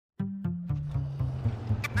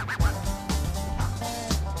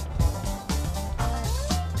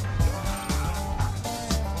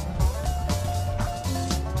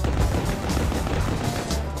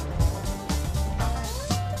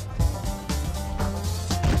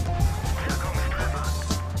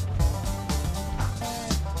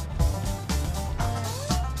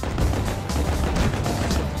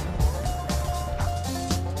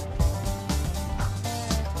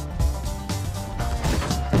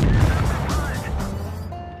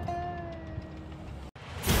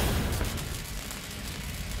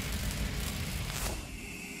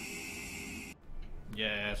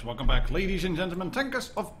Yes, welcome back, ladies and gentlemen, tankers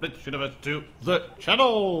of Blitz Universe to the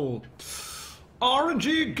channel.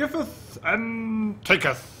 RNG giveth and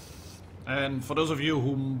taketh. And for those of you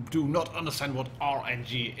who do not understand what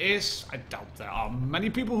RNG is, I doubt there are many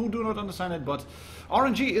people who do not understand it, but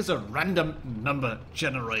RNG is a random number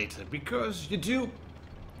generator, because you do,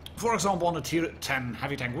 for example, on a tier 10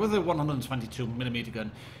 heavy tank with a 122mm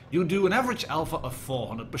gun, you do an average alpha of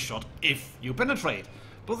 400 per shot if you penetrate.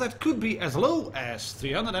 But that could be as low as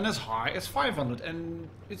 300 and as high as 500, and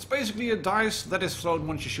it's basically a dice that is thrown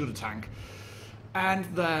once you shoot a tank. And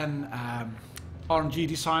then RNG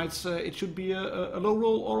decides it should be a low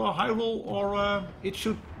roll or a high roll, or it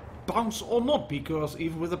should bounce or not, because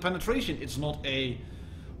even with the penetration it's not a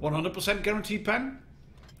 100% guaranteed pen.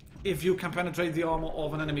 If you can penetrate the armor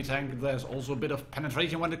of an enemy tank, there's also a bit of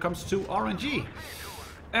penetration when it comes to RNG.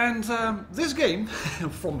 And this game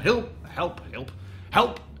from Help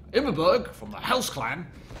Immerberg from the Hells Clan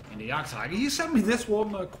in the Jagdtiger, he sent me this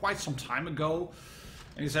one quite some time ago,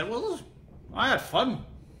 and he said, well, I had fun.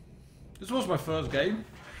 This was my first game.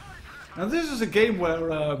 And this is a game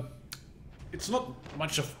where it's not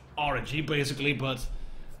much of RNG basically, but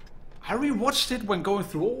I rewatched it when going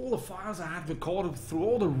through all the files I had recorded, through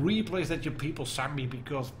all the replays that you people sent me,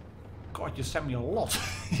 because God, you sent me a lot.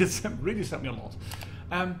 You really sent me a lot.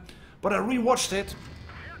 But I rewatched it,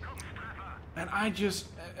 and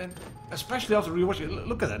and especially after rewatching,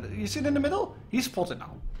 look at that. You see it in the middle? He's spotted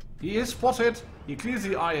now. He is spotted. He clears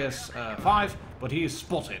the IS-5, but he is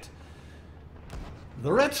spotted.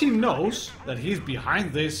 The red team knows that he's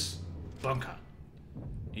behind this bunker.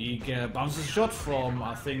 He bounces a shot from,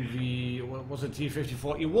 I think, the, what was it,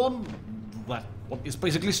 T-54E1? That what is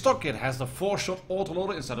basically stock. It has the 4-shot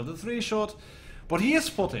autoloader instead of the 3-shot. But he is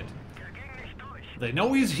spotted. They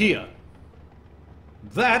know he's here.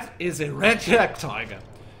 That is a red Jagdtiger.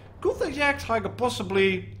 Could the Jagdtiger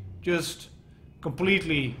possibly just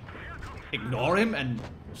completely ignore him and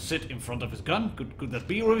sit in front of his gun? Could that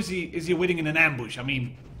be? Or is he waiting in an ambush? I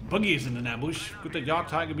mean, Buggy is in an ambush. Could the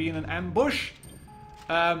Jagdtiger be in an ambush?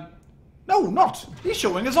 No, not. He's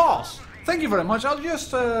showing his ass. Thank you very much. I'll just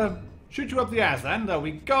shoot you up the ass then. There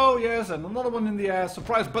we go. Yes, and another one in the ass.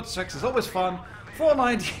 Surprise butt sex is always fun.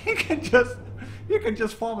 490. You can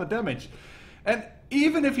just farm the damage. And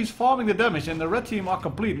even if he's farming the damage and the red team are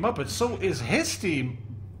complete muppets, so is his team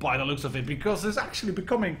by the looks of it, because it's actually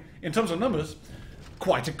becoming, in terms of numbers,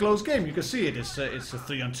 quite a close game. You can see it. It's a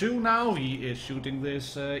 3-on-2 now. He is shooting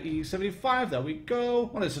this E75. There we go.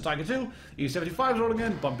 Well, it's a Tiger 2. E75 is rolling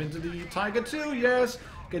in. Bump into the Tiger 2. Yes.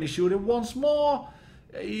 Can he shoot him once more?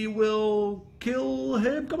 He will kill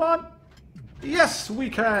him. Come on. Yes, we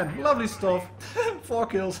can. Lovely stuff. 4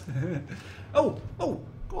 kills. Oh,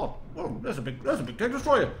 God. Oh, there's a big tank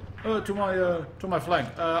destroyer to my flank.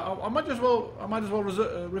 I might as well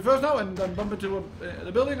reverse now and then bump into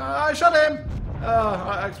the building. I shot him.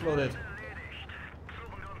 I exploded.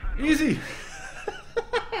 Easy.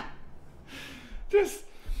 Just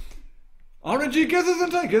RNG gets and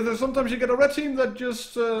take it. Sometimes you get a red team that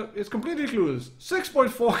just is completely clueless.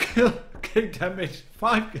 6.4 kill, cake damage,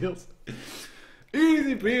 5 kills.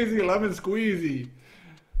 Easy peasy, lemon squeezy.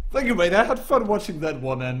 Thank you, mate. I had fun watching that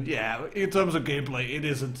one, and yeah, in terms of gameplay, it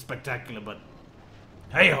isn't spectacular, but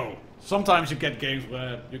hey-ho. Sometimes you get games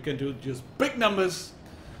where you can do just big numbers,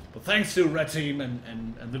 but thanks to red team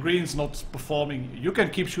and the greens not performing, you can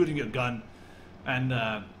keep shooting your gun, and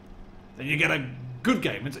then you get a good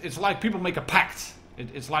game. It's like people make a pact.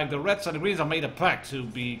 It's like the reds and the greens have made a pact to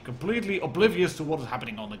be completely oblivious to what is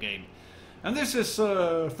happening on the game. And this is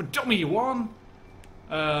for Dummy 1,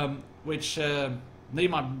 which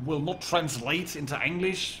name I will not translate into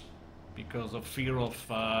English because of fear of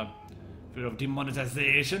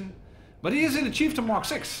demonetization. But he is in the Chieftain Mark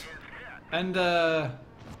 6, and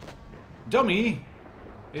Dummy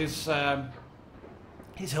is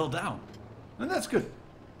he's held down, and that's good.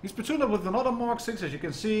 He's platooned up with another Mark 6, as you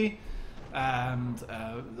can see, and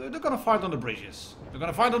they're gonna fight on the bridges. They're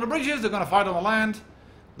gonna fight on the bridges. They're gonna fight on the land.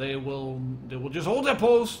 They will just hold their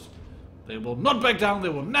post. They will not back down. They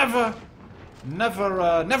will never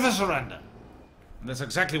surrender. And that's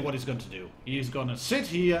exactly what he's going to do. He's going to sit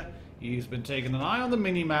here. He's been taking an eye on the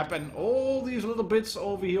mini-map, and all these little bits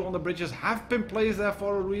over here on the bridges have been placed there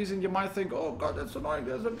for a reason. You might think, oh God, that's annoying,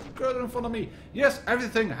 there's a girl in front of me. Yes,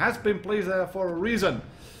 everything has been placed there for a reason.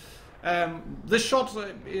 This shot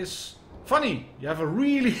is funny. You have a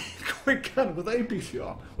really quick gun with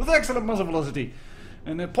APCR, with excellent muzzle velocity,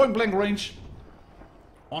 and at point-blank range.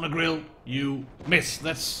 On a grill, you miss.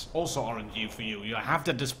 That's also RNG for you. You have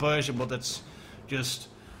that dispersion, but that's just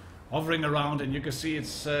hovering around, and you can see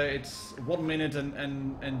it's 1 minute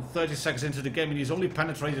and 30 seconds into the game, and he's only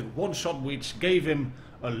penetrated one shot, which gave him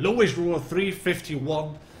a lowish roll of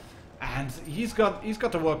 351, and he's got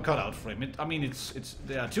the work cut out for him. I mean,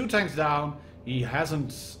 there are 2 tanks down. He has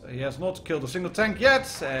not killed a single tank yet,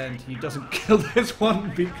 and he doesn't kill this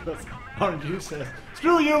one because RNG says,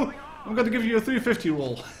 "Screw you! I'm going to give you a 350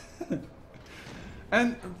 roll."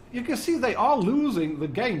 And you can see they are losing the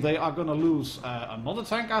game. They are going to lose another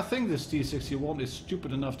tank, I think. This T-61 is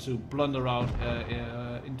stupid enough to blunder out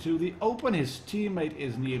into the open. His teammate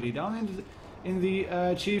is nearly down in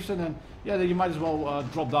the Chieftain. And yeah, then you might as well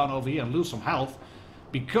drop down over here and lose some health.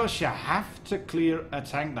 Because you have to clear a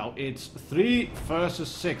tank now. It's 3 versus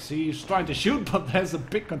 6. He's trying to shoot, but there's a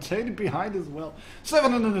big container behind as well.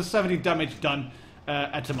 770 damage done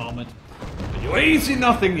at the moment. But you ain't seen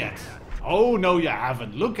nothing yet. Oh, no, you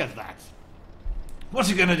haven't. Look at that. What's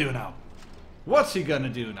he gonna do now? What's he gonna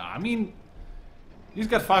do now? I mean, he's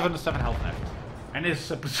got 507 health left. And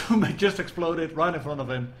his pursuit just exploded right in front of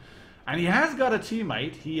him. And he has got a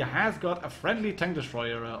teammate. He has got a friendly tank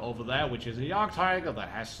destroyer over there, which is a Yark Tiger that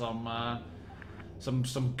has some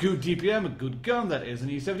good DPM, a good gun. That is an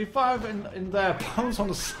E75 in there, pounds on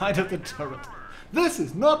the side of the turret. This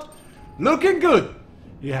is not looking good.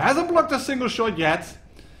 He hasn't blocked a single shot yet.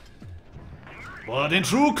 But in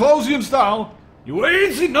true Closian style, you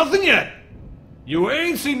ain't seen nothing yet. You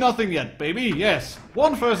ain't seen nothing yet, baby. Yes,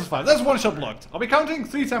 1 versus 5. That's 1 shot blocked. Are we counting?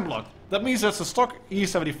 3 times blocked. That means that's a stock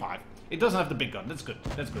E75. It doesn't have the big gun. That's good.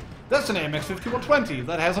 That's good. That's an AMX 5120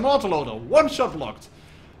 that has an autoloader. 1 shot blocked.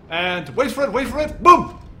 And wait for it, wait for it.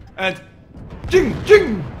 Boom! And jing,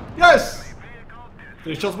 jing! Yes!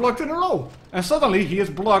 3 shots blocked in a row. And suddenly he has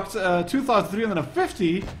blocked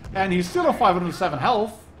 2,350 and he's still on 507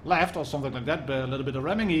 health left or something like that. A little bit of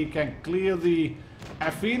ramming. He can clear the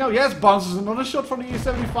Afino. Yes, bounces another shot from the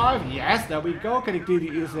E75. Yes, there we go. Can he clear the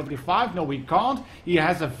E75? No, we can't. He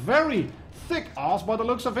has a very thick arse by the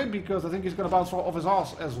looks of it, because I think he's going to bounce off his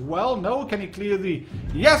arse as well. No, can he clear the...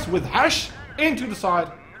 Yes, with hash into the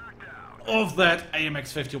side of that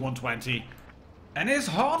AMX 5120. And his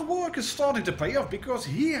hard work is starting to pay off, because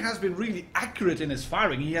he has been really accurate in his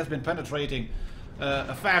firing. He has been penetrating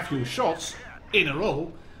a fair few shots in a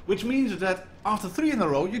row, which means that after 3 in a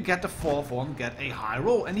row, you get the 4th one, get a high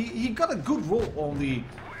roll. And he got a good roll on the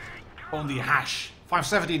hash.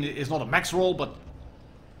 517 is not a max roll, but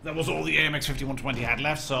that was all the AMX 5120 had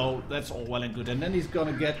left, so that's all well and good. And then he's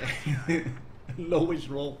gonna get a lowish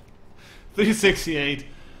roll, 368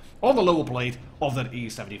 on the lower plate of that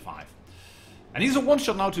E75. And he's a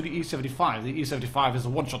 1-shot now to the E75. The E75 is a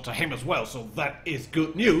 1-shot to him as well, so that is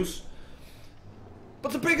good news.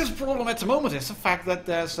 But the biggest problem at the moment is the fact that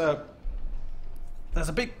there's a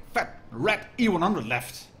big fat red E100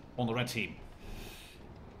 left on the red team.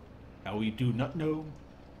 Now we do not know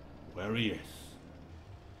where he is.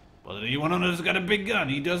 But the E100 has got a big gun.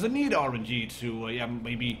 He doesn't need RNG to, yeah,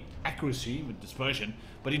 maybe accuracy with dispersion,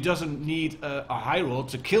 but he doesn't need a high roll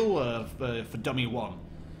to kill for Dummy 1.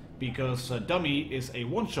 Because Dummy is a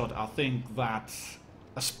 1-shot. I think that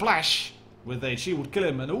a splash with HE would kill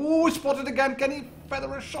him. And oh, spotted again. Can he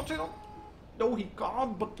feather a shot in him? No, he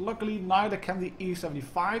can't. But luckily, neither can the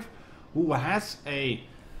E75, who has a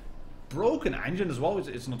broken engine as well.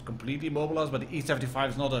 It's not completely mobilized, but the E75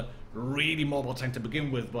 is not a really mobile tank to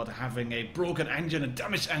begin with. But having a broken engine, a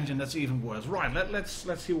damaged engine, that's even worse. Right, let's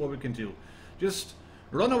see what we can do. Just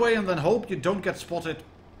run away and then hope you don't get spotted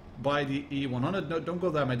by the E100. No, don't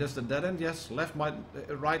go there, mate. That's the dead end. Yes, left,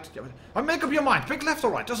 right. Make up your mind. Pick left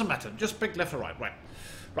or right. Doesn't matter. Just pick left or right. Right.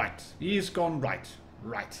 Right. He's gone right.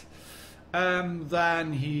 Right.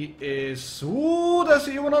 Then he is... Ooh, there's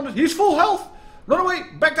the E100. He's full health. Run away.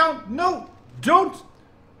 Back down. No. Don't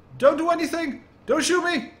do anything. Don't shoot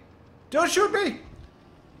me. Don't shoot me.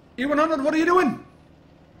 E100, what are you doing?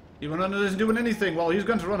 E100 isn't doing anything. Well, he's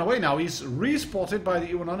going to run away now. He's respotted by the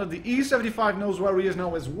E100. The E75 knows where he is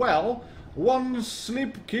now as well. One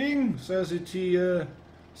Sleep King, says the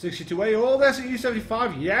T62A. Oh, there's the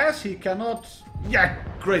E75. Yes, he cannot... Yeah,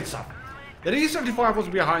 great stuff. The E75 was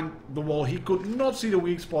behind the wall. He could not see the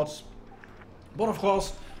weak spots. But of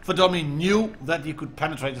course, Dummy knew that he could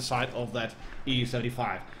penetrate the side of that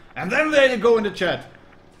E75. And then there you go in the chat.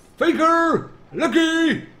 Faker!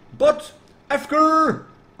 Lucky! But... Efker!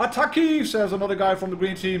 Attacki, says another guy from the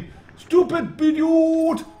green team. Stupid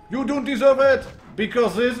idiot! You don't deserve it!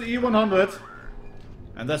 Because this E100...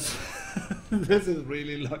 And that's... this is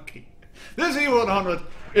really lucky. This E100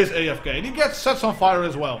 is AFK. And he gets sets on fire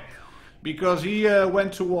as well. Because he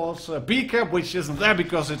went towards B cap, which isn't there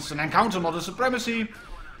because it's an encounter, not a supremacy.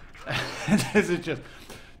 This is just...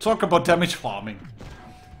 Talk about damage farming.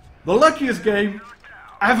 The luckiest game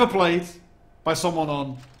ever played by someone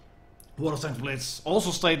on Water Tanks Blitz,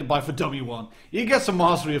 also stated by for W1. He gets a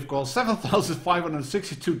mastery, of course,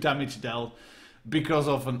 7,562 damage dealt because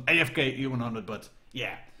of an AFK E100, but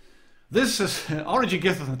yeah. This is RNG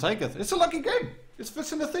Giveth and Taketh. It's a lucky game. It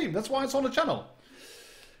fits in the theme, that's why it's on the channel.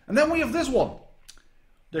 And then we have this one.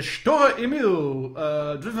 The Store Emil,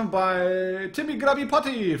 driven by Timmy Grabby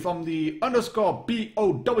Putty from the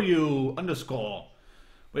 _BOW underscore.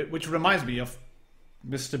 Which reminds me of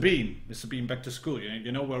Mr. Bean. Mr. Bean Back to School,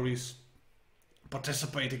 you know, where he's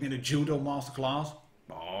participating in a judo masterclass.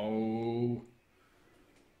 Bow.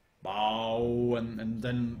 Bow. And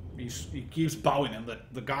then he keeps bowing. And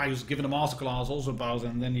the guy who's giving the masterclass also bows.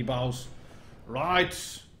 And then he bows right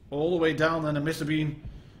all the way down. And then Mr. Bean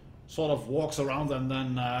sort of walks around. And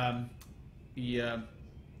then I'm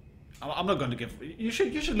not going to give... You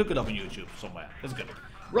should look it up on YouTube somewhere. It's good.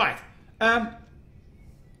 Right.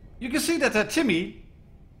 You can see that Timmy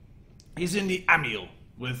is in the Amul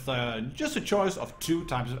with just a choice of 2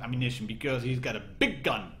 types of ammunition because he's got a big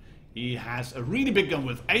gun. He has a really big gun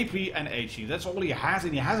with AP and HE. That's all he has,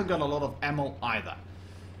 and he hasn't got a lot of ammo either.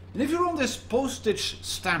 And if you're on this postage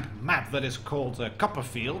stamp map that is called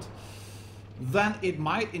Copperfield, then it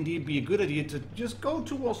might indeed be a good idea to just go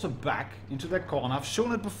towards the back into that corner. I've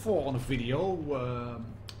shown it before on a video.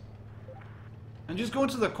 And just go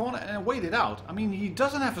into the corner and wait it out. I mean, he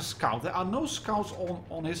doesn't have a scout. There are no scouts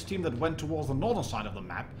on his team that went towards the northern side of the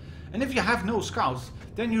map. And if you have no scouts,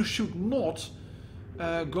 then you should not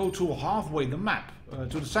go to halfway the map,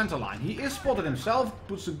 to the center line. He is spotted himself,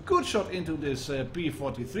 puts a good shot into this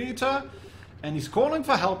P43-ter, and he's calling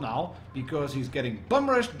for help now because he's getting bum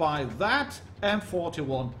rushed by that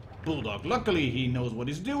M41 Bulldog. Luckily, he knows what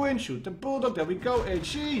he's doing. Shoot the Bulldog. There we go.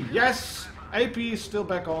 HE. Yes. AP is still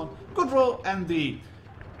back on. Good roll. And the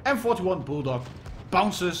M41 Bulldog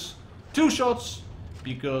bounces 2 shots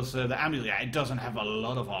because the Amul, yeah, it doesn't have a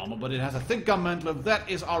lot of armor, but it has a thick gun mantler. That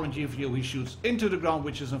is RNG for you. He shoots into the ground,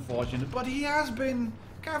 which is unfortunate, but he has been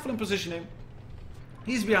careful in positioning.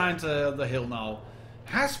 He's behind the hill now.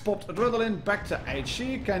 Has popped adrenaline back to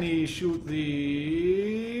HE. Can he shoot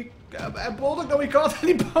the Bulldog? No, he can't. And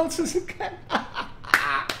he bounces again.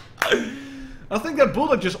 I think that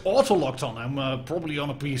Bulldog just auto-locked on him, probably on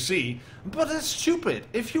a PC. But it's stupid.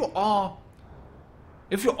 If you're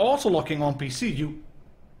auto-locking on PC, you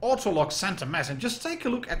auto-lock center mass. And just take a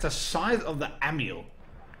look at the size of the Amul.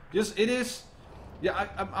 It is... Yeah,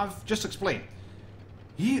 I've just explained.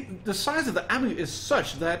 The size of the Amul is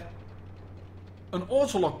such that an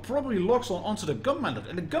auto-lock probably locks onto the gun mantlet.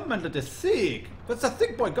 And the gun mantlet is thick. That's a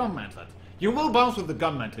thick boy gun mantlet. You will bounce with the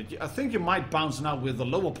gun mantlet. I think you might bounce now with the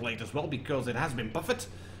lower plate as well because it has been buffeted.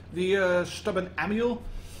 The stubborn Amul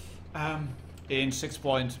in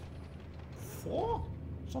 6.4,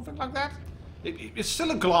 something like that. It's still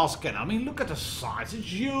a glass can. I mean, look at the size.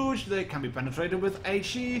 It's huge. They can be penetrated with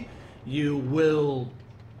HE. You will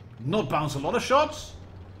not bounce a lot of shots,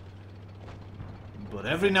 but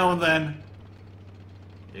every now and then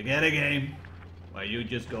you get a game where you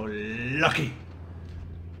just go lucky.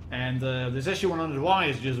 And this SU-100Y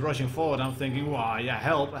is just rushing forward. I'm thinking, wow, yeah,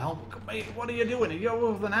 help. Mate, what are you doing? You're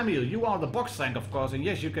with an Amul. You are the box tank, of course. And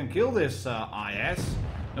yes, you can kill this IS.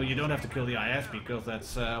 No, you don't have to kill the IS because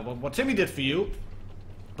that's what Timmy did for you.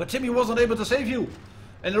 But Timmy wasn't able to save you.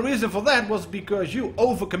 And the reason for that was because you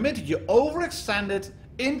overcommitted. You overextended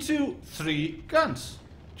into 3 guns.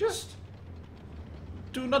 Just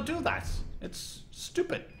do not do that. It's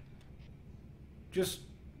stupid. Just,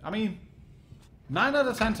 I mean... 9 out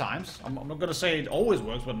of 10 times, I'm not going to say it always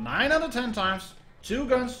works, but 9 out of 10 times, 2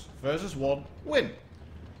 guns versus 1 win.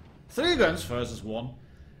 3 guns versus 1,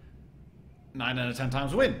 9 out of 10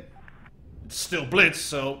 times win. It's still Blitz,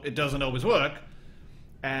 so it doesn't always work.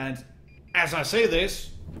 And as I say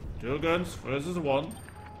this, 2 guns versus 1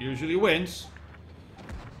 usually wins.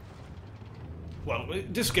 Well,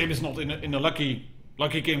 this game is not in a lucky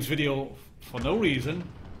games video for no reason.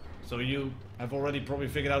 So you have already probably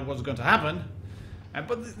figured out what's going to happen.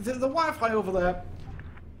 But the Wi-Fi over there,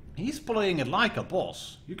 he's playing it like a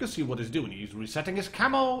boss. You can see what he's doing. He's resetting his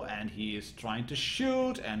camo, and he is trying to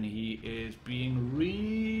shoot, and he is being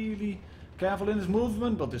really careful in his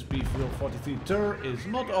movement. But this P43-ter is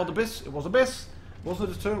not... Oh, the BIS. It was a BIS. It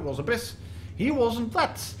wasn't a ter, it was a BIS. He wasn't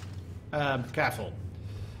that careful.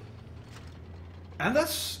 And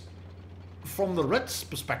that's, from the Red's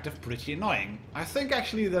perspective, pretty annoying. I think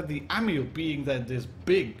actually that the Amul, being that this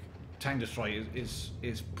big tank destroyer is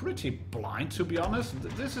pretty blind, to be honest.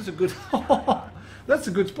 This is a good... That's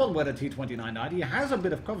a good spot where the T-29 died. He has a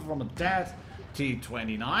bit of cover from a dead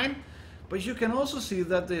T-29. But you can also see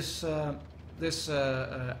that this this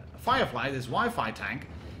Firefly, this Wi-Fi tank,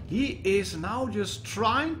 he is now just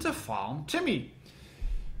trying to farm Timmy.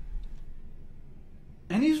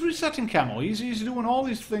 And he's resetting camo. He's doing all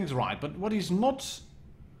these things right. But what he's not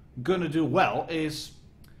gonna do well is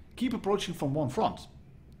keep approaching from one front.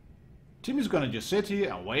 Timmy's gonna just sit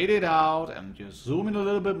here and wait it out and just zoom in a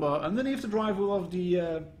little bit more. And then he has to drive off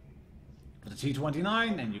the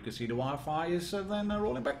T-29, and you can see the Wi-Fi is then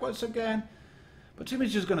rolling backwards again. But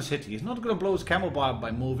Timmy's just gonna sit here. He's not gonna blow his camo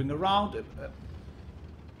by moving around.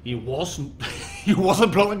 He wasn't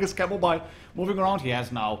blowing his camo by moving around. He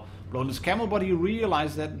has now blown his camo, but he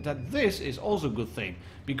realized that this is also a good thing,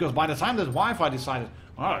 because by the time that Wi-Fi decided,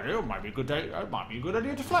 oh, it might be a good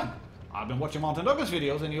idea to flank. I've been watching Martin Dogger's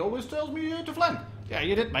videos, and he always tells me to flank. Yeah,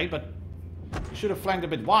 you did, mate, but you should have flanked a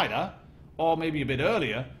bit wider, or maybe a bit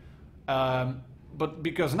earlier. But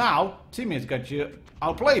because now Timmy has got you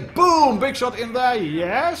outplayed. Boom! Big shot in there,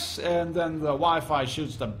 yes. And then the Wi-Fi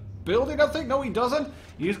shoots the building, I think. No, he doesn't.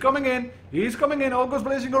 He's coming in. He's coming in. All goes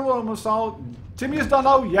blazing around. So Timmy is done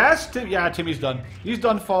now. Yes. Timmy's done. He's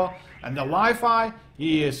done for. And the Wi-Fi,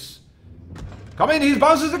 he is. Come in. He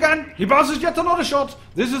bounces again. He bounces yet another shot.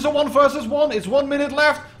 This is a 1 versus 1. It's 1 minute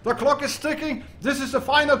left. The clock is ticking. This is the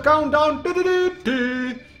final countdown.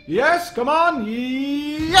 Yes. Come on.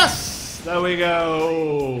 Yes. There we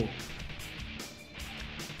go.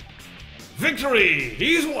 Victory.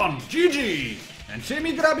 He's won. GG. And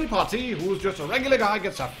Timmy Grabby Potty, who's just a regular guy,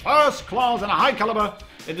 gets a first class and a high caliber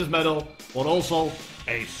in this medal, but also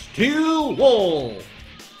a steel wall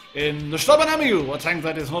in the Stubborn MU, a tank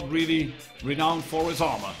that is not really renowned for its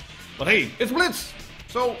armor. But hey, it's Blitz!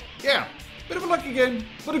 So, yeah, bit of a lucky game,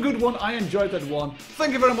 but a good one. I enjoyed that one.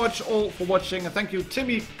 Thank you very much all for watching, and thank you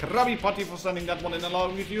Timmy Grabby Potty for sending that one and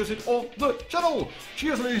allowing me to use it on the channel.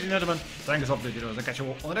 Cheers, ladies and gentlemen. Thanks for watching. I'll catch you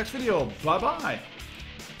all on the next video. Bye-bye.